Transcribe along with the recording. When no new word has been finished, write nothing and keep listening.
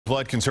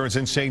Flood concerns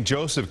in St.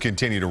 Joseph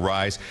continue to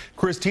rise.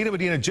 Christina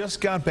Medina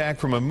just got back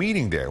from a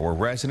meeting there where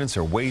residents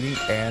are waiting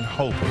and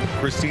hoping.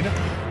 Christina?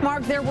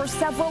 Mark, there were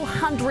several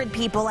hundred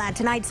people at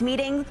tonight's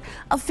meeting.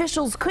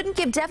 Officials couldn't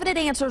give definite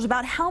answers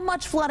about how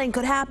much flooding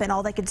could happen.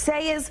 All they could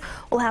say is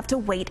we'll have to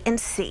wait and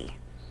see.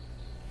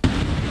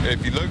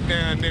 If you look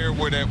down there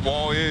where that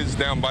wall is,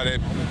 down by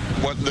that,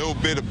 what little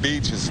bit of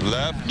beach is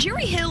left.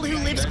 Jerry Hill, who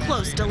lives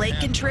close to Lake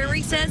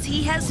Contrary, says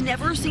he has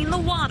never seen the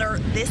water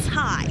this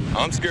high.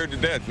 I'm scared to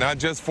death, not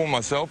just for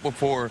myself, but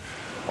for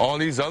all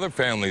these other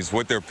families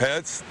with their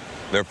pets,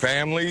 their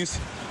families,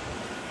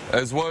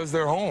 as well as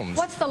their homes.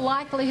 What's the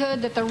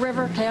likelihood that the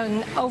river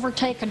can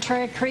overtake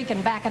Contrary Creek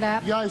and back it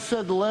up? You guys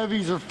said the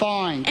levees are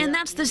fine. And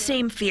that's the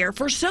same fear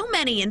for so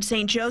many in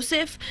St.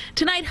 Joseph.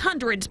 Tonight,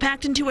 hundreds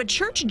packed into a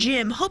church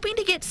gym hoping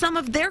to get some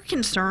of their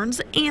concerns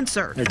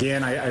answered.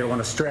 Again, I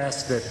want to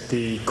stress that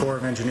the Corps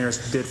of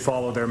Engineers did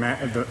follow their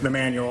the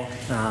manual.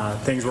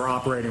 Things were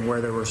operating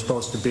where they were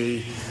supposed to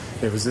be.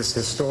 It was this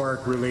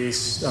historic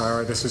release,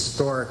 or this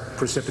historic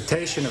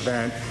precipitation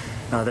event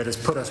that has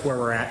put us where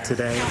we're at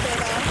today.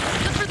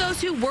 But for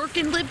those who work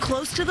and live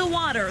close to the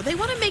water, they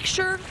want to make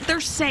sure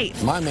they're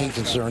safe. My main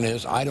concern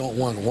is I don't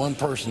want one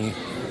person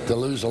to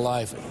lose a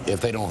life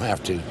if they don't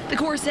have to. The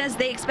Corps says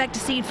they expect to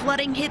see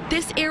flooding hit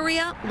this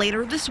area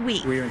later this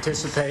week. We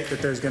anticipate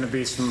that there's going to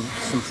be some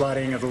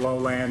flooding of the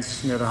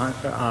lowlands near the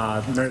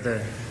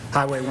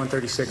Highway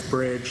 136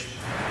 bridge.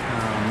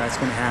 That's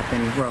going to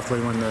happen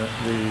roughly when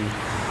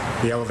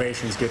the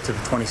elevations get to the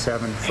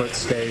 27-foot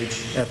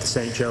stage at the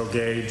St. Joe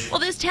gauge. Well,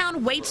 this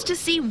town waits to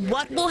see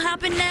what will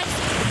happen next.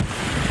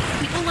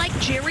 People like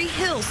Jerry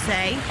Hill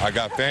say, I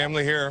got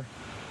family here.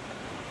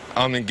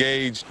 I'm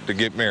engaged to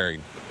get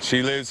married.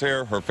 She lives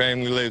here. Her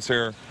family lives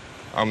here.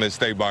 I'm going to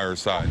stay by her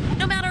side.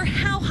 No matter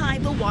how high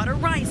the water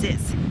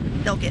rises,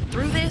 they'll get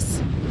through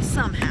this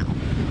somehow.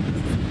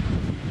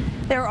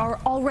 There are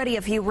already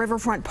a few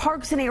riverfront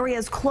parks and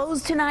areas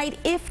closed tonight.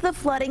 If the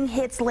flooding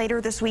hits later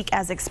this week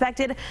as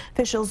expected,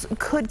 officials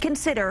could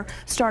consider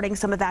starting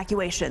some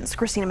evacuations.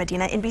 Christina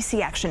Medina,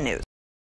 NBC Action News.